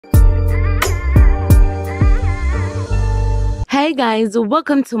Hey guys,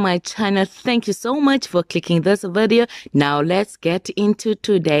 welcome to my channel. Thank you so much for clicking this video. Now let's get into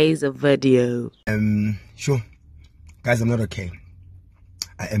today's video. Sure. Guys, I'm not okay.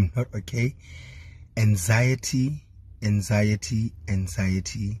 I am not okay. Anxiety is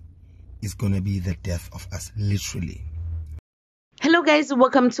gonna be the death of us, literally. Hello guys,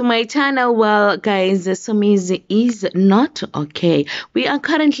 welcome to my channel. Well guys, Somizi is not okay. We are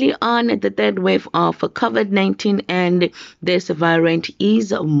currently on the third wave of COVID-19 and this variant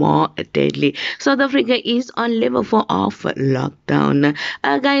is more deadly. South Africa is on level 4 of lockdown.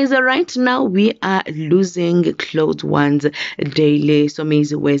 Guys, right now we are losing close ones daily.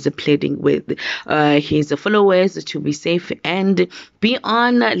 Somizi was pleading with his followers to be safe and be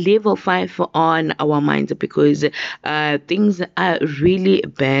on level 5 on our minds because things are really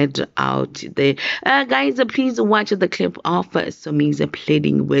bad out there. Guys, please watch the clip of Somizi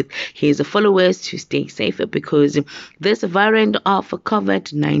pleading with his followers to stay safe because this variant of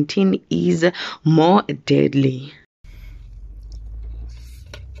COVID-19 is more deadly.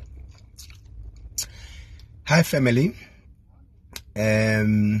 Hi family.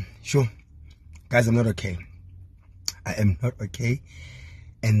 Sure. Guys, I'm not okay. I am not okay.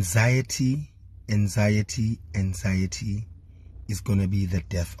 Anxiety is gonna be the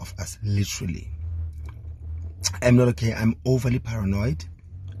death of us, literally. I'm not okay. I'm overly paranoid,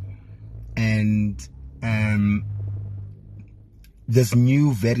 and there's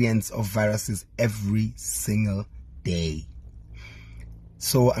new variants of viruses every single day.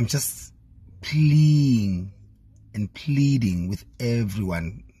 So I'm just pleading with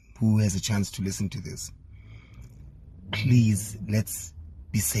everyone who has a chance to listen to this. Please, let's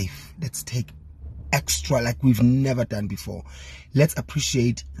be safe. Let's take extra like we've never done before. Let's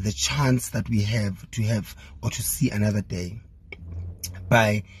appreciate the chance that we have or to see another day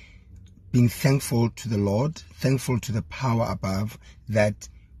by being thankful to the Lord, thankful to the power above that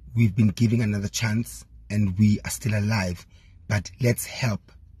we've been given another chance and we are still alive. But let's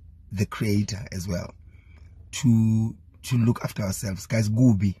help the Creator as well to look after ourselves. Guys,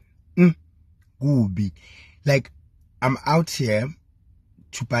 gooby. Like, I'm out here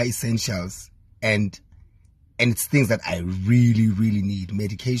to buy essentials and it's things that I really need,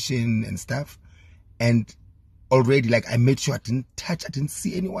 medication and stuff. And already, like, I made sure I didn't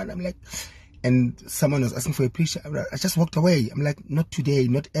see anyone. I'm like, and someone was asking for a picture. I just walked away. I'm like, not today,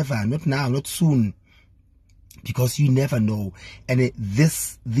 not ever, not now, not soon, because you never know. And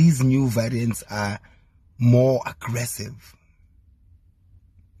these new variants are more aggressive.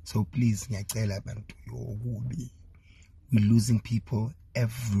 So please, we're losing people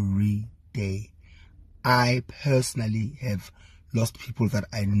every day. I personally have lost people that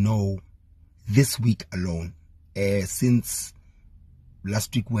I know this week alone. Since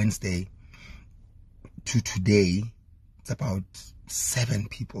last week Wednesday to today, it's about 7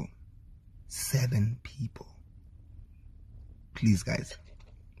 people. 7 people. Please, guys.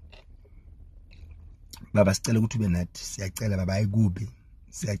 Baba sicela ukuthi ube nathi. Siyacela baba ayikubi.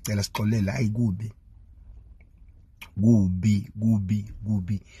 Siyacela sixolela ayikubi. Gubi,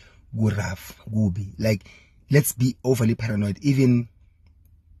 guraf, gubi. Like, let's be overly paranoid. Even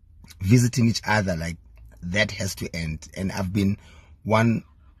visiting each other, like, that has to end. And I've been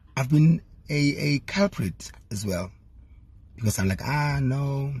a culprit as well, because I'm like,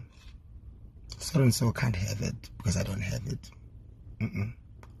 no, so and so can't have it because I don't have it.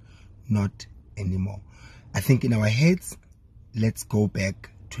 Not anymore. I think in our heads, let's go back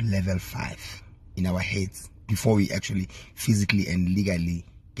to level 5 in our heads before we actually physically and legally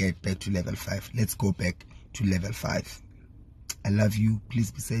get back to level 5. Let's go back to level 5. I love you.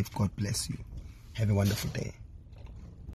 Please be safe. God bless you. Have a wonderful day.